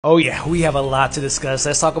Oh yeah, we have a lot to discuss.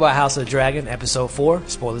 Let's talk about House of the Dragon, episode 4,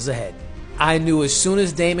 spoilers ahead. I knew as soon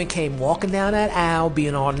as Daemon came walking down that aisle,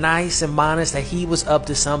 being all nice and modest, that he was up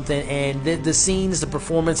to something, and the scenes, the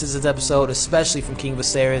performances of the episode, especially from King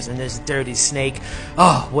Viserys and this dirty snake,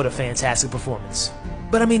 oh, what a fantastic performance.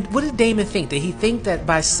 But I mean, what did Daemon think? Did he think that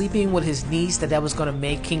by sleeping with his niece that was going to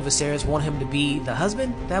make King Viserys want him to be the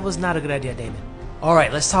husband? That was not a good idea, Daemon.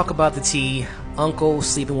 Alright, let's talk about the tea. Uncle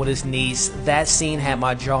sleeping with his niece. That scene had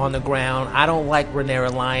my jaw on the ground. I don't like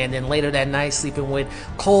Rhaenyra lying. And later that night sleeping with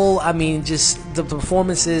Cole. I mean, just the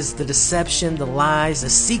performances, the deception, the lies,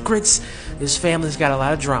 the secrets. This family's got a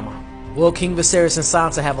lot of drama. Well, King Viserys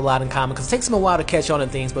and Sansa have a lot in common because it takes them a while to catch on to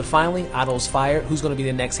things. But finally, Otto's fired. Who's going to be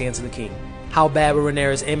the next hands of the king? How bad will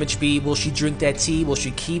Rhaenyra's image be? Will she drink that tea? Will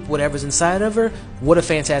she keep whatever's inside of her? What a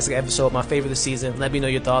fantastic episode. My favorite of the season. Let me know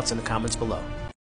your thoughts in the comments below.